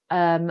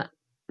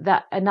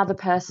 another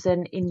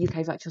person in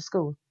UK Virtual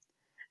School.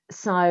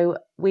 So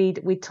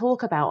we'd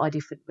talk about our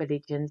different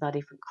religions, our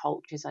different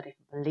cultures, our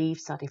different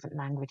beliefs, our different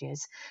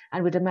languages,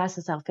 and would immerse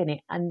ourselves in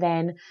it. And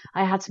then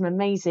I had some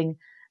amazing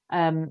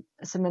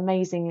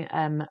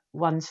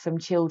ones from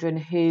children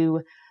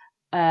who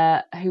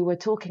were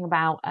talking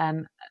about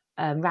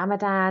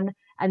Ramadan,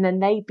 and then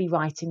they'd be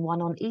writing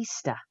one on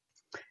Easter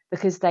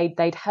because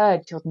they'd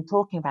heard children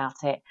talking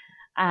about it,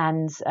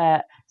 and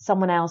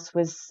someone else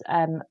was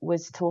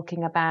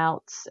talking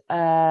about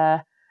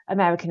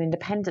American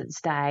Independence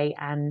Day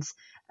and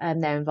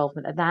their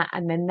involvement in that,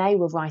 and then they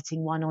were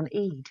writing one on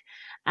Eid,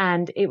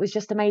 and it was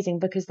just amazing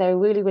because they were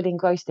really, really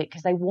engrossed in it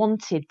because they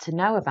wanted to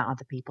know about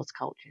other people's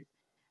cultures.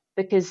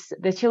 Because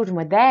the children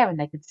were there and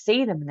they could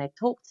see them and they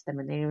talked to them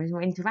and they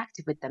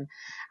interacted with them,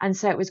 and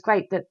so it was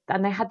great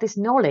and they had this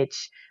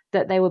knowledge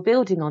that they were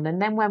building on. And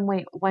then when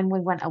we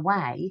went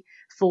away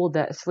for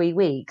the 3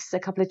 weeks, a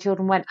couple of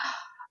children went,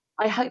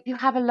 "I hope you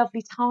have a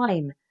lovely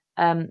time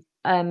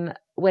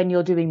when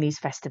you're doing these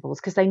festivals,"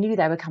 because they knew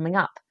they were coming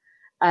up.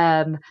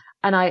 And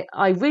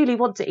I really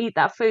want to eat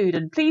that food,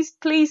 and please,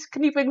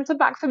 can you bring some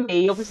back for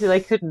me? Obviously they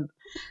couldn't,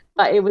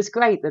 but it was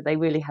great that they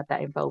really had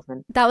that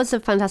involvement. That was a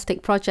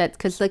fantastic project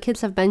because the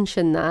kids have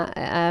mentioned that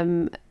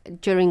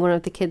during one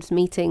of the kids'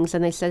 meetings,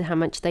 and they said how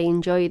much they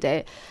enjoyed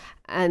it.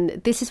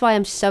 And this is why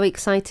I'm so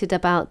excited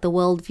about the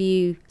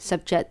worldview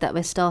subject that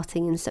we're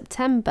starting in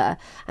September.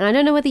 And I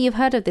don't know whether you've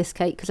heard of this,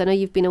 Kate, because I know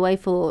you've been away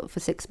for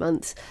 6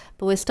 months,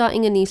 but we're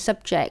starting a new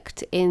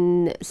subject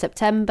in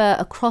September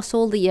across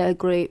all the year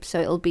groups.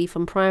 So it'll be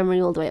from primary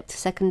all the way up to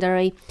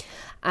secondary.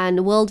 And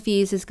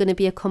worldviews is going to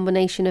be a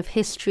combination of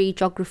history,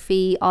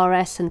 geography,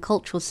 RS, and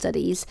cultural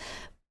studies,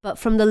 but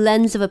from the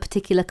lens of a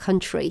particular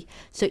country.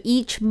 So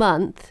each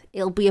month,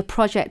 it'll be a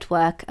project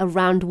work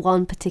around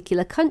one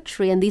particular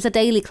country. And these are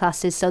daily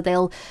classes, so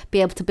they'll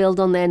be able to build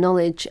on their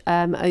knowledge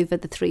over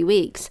the 3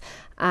 weeks.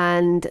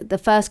 And the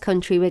first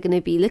country we're going to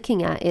be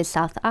looking at is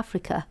South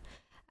Africa.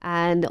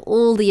 And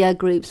all the year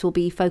groups will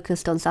be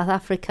focused on South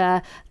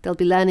Africa. They'll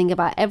be learning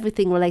about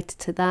everything related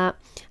to that.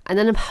 And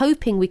then I'm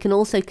hoping we can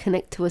also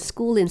connect to a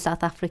school in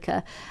South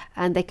Africa,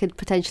 and they could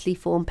potentially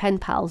form pen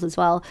pals as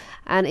well.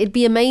 And it'd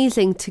be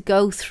amazing to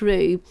go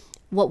through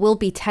what will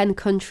be 10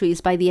 countries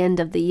by the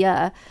end of the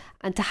year,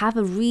 and to have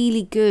a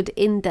really good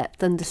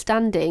in-depth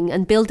understanding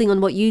and building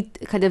on what you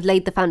kind of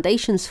laid the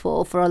foundations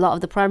for a lot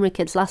of the primary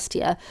kids last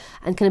year,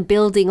 and kind of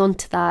building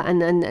onto that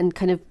and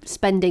kind of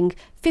spending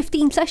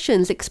 15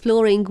 sessions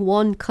exploring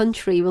one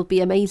country will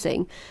be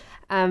amazing.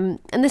 And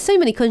there's so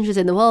many countries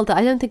in the world that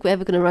I don't think we're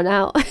ever going to run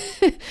out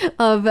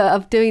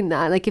of doing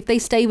that. Like if they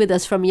stay with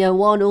us from year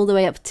 1 all the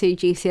way up to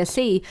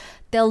GCSE,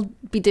 they'll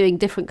be doing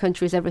different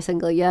countries every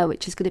single year,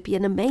 which is going to be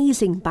an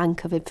amazing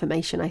bank of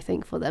information, I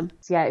think, for them.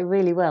 Yeah, it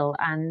really will.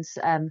 And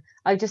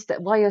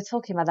while you're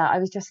talking about that, I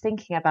was just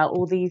thinking about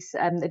all these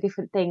the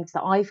different things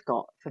that I've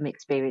got from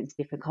experience,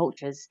 different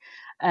cultures,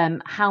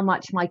 how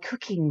much my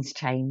cooking's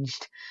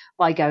changed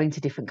by going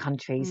to different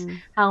countries,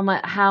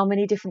 how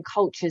many different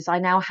cultures I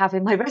now have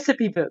in my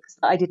recipe books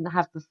that I didn't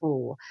have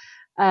before,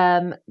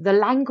 the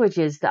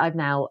languages that I've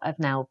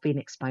now been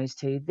exposed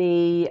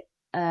to,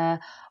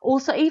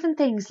 also even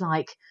things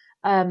like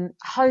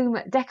home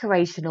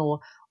decoration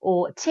or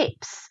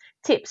tips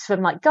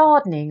from like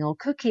gardening or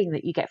cooking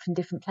that you get from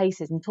different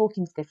places and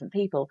talking to different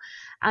people.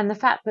 And the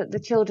fact that the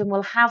children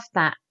will have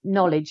that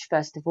knowledge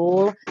first of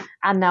all,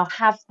 and they'll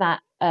have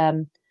that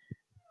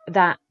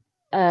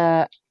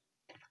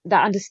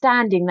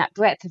understanding, that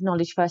breadth of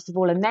knowledge first of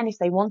all, and then if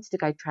they wanted to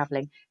go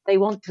travelling, they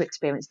want to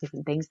experience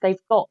different things, they've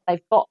got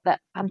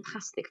that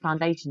fantastic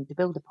foundation to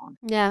build upon.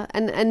 Yeah,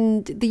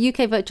 and the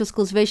UK Virtual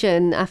School's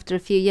vision after a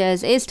few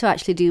years is to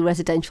actually do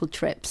residential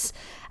trips,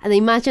 and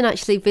imagine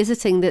actually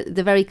visiting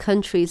the very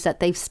countries that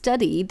they've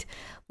studied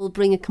will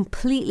bring a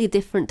completely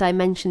different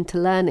dimension to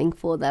learning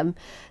for them.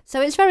 So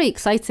it's very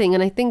exciting,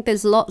 and I think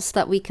there's lots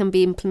that we can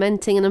be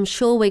implementing, and I'm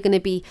sure we're going to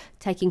be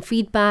taking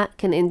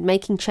feedback and in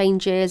making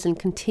changes and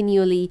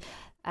continually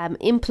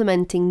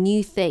implementing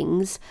new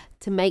things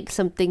to make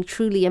something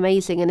truly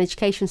amazing, an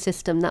education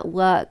system that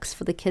works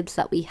for the kids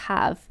that we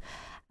have.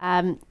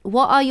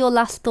 What are your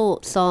last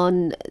thoughts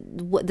on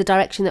the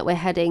direction that we're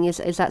heading? Is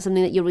that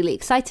something that you're really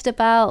excited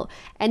about?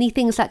 Any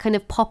things that kind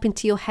of pop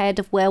into your head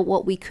of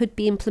what we could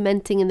be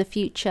implementing in the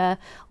future,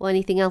 or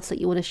anything else that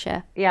you want to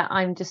share? Yeah,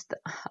 I'm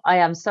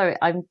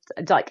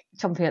like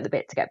chomping at the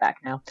bit to get back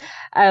now.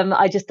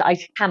 I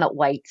cannot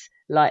wait.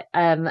 Like,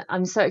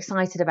 I'm so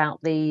excited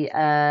about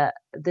the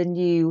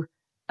new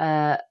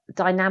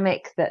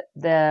dynamic that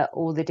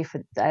all the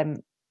different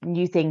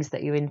new things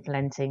that you're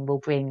implementing will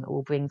bring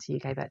to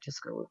UK Virtual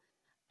School.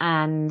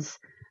 And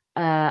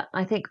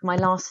I think my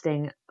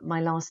lasting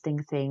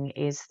thing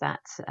is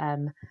that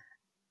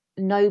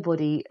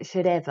nobody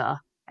should ever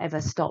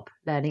stop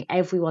learning.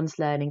 Everyone's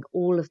learning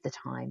all of the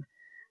time,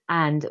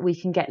 and we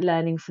can get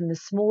learning from the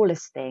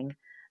smallest thing.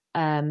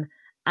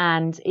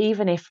 And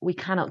even if we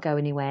cannot go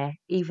anywhere,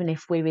 even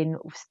if we're in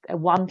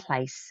one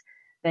place,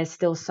 there's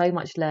still so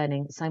much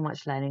learning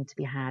to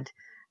be had.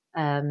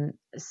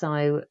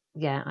 So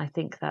yeah, I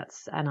think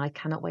and I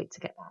cannot wait to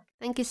get back.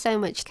 Thank you so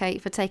much,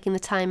 Kate, for taking the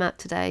time out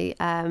today,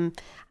 and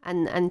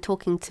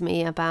talking to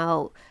me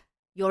about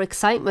your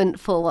excitement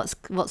for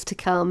what's to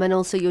come, and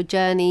also your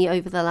journey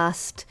over the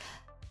last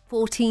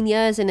 14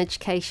 years in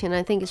education.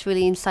 I think it's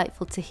really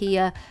insightful to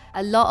hear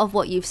a lot of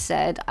what you've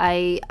said.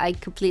 I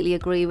completely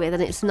agree with,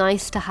 and it's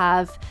nice to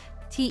have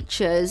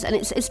teachers, and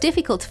it's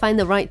difficult to find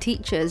the right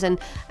teachers, and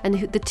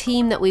the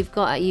team that we've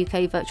got at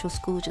UK Virtual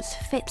School just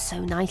fits so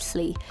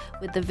nicely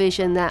with the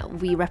vision that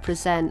we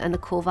represent and the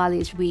core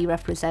values we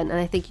represent, and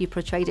I think you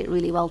portrayed it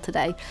really well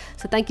today.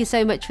 So thank you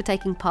so much for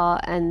taking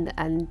part and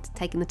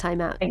taking the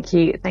time out. Thank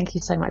you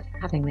so much for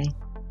having me.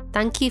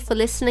 Thank you for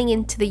listening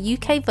into the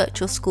UK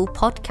Virtual School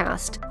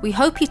podcast. We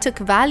hope you took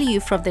value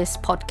from this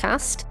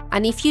podcast.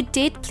 And if you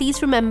did,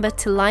 please remember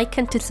to like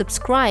and to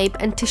subscribe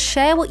and to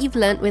share what you've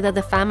learnt with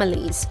other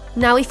families.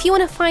 Now, if you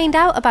want to find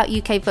out about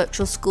UK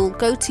Virtual School,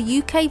 go to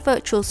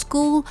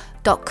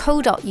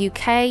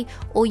ukvirtualschool.co.uk,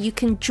 or you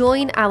can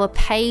join our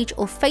page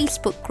or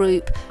Facebook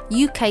group,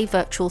 UK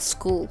Virtual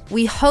School.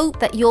 We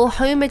hope that your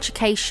home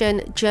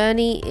education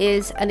journey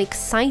is an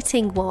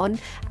exciting one,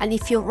 and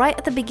if you're right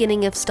at the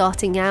beginning of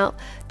starting out,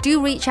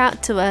 do reach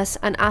out to us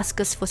and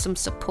ask us for some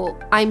support.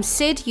 I'm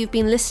Sid, you've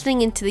been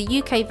listening into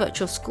the UK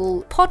Virtual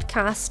School podcast,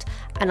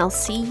 and I'll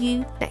see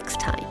you next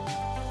time.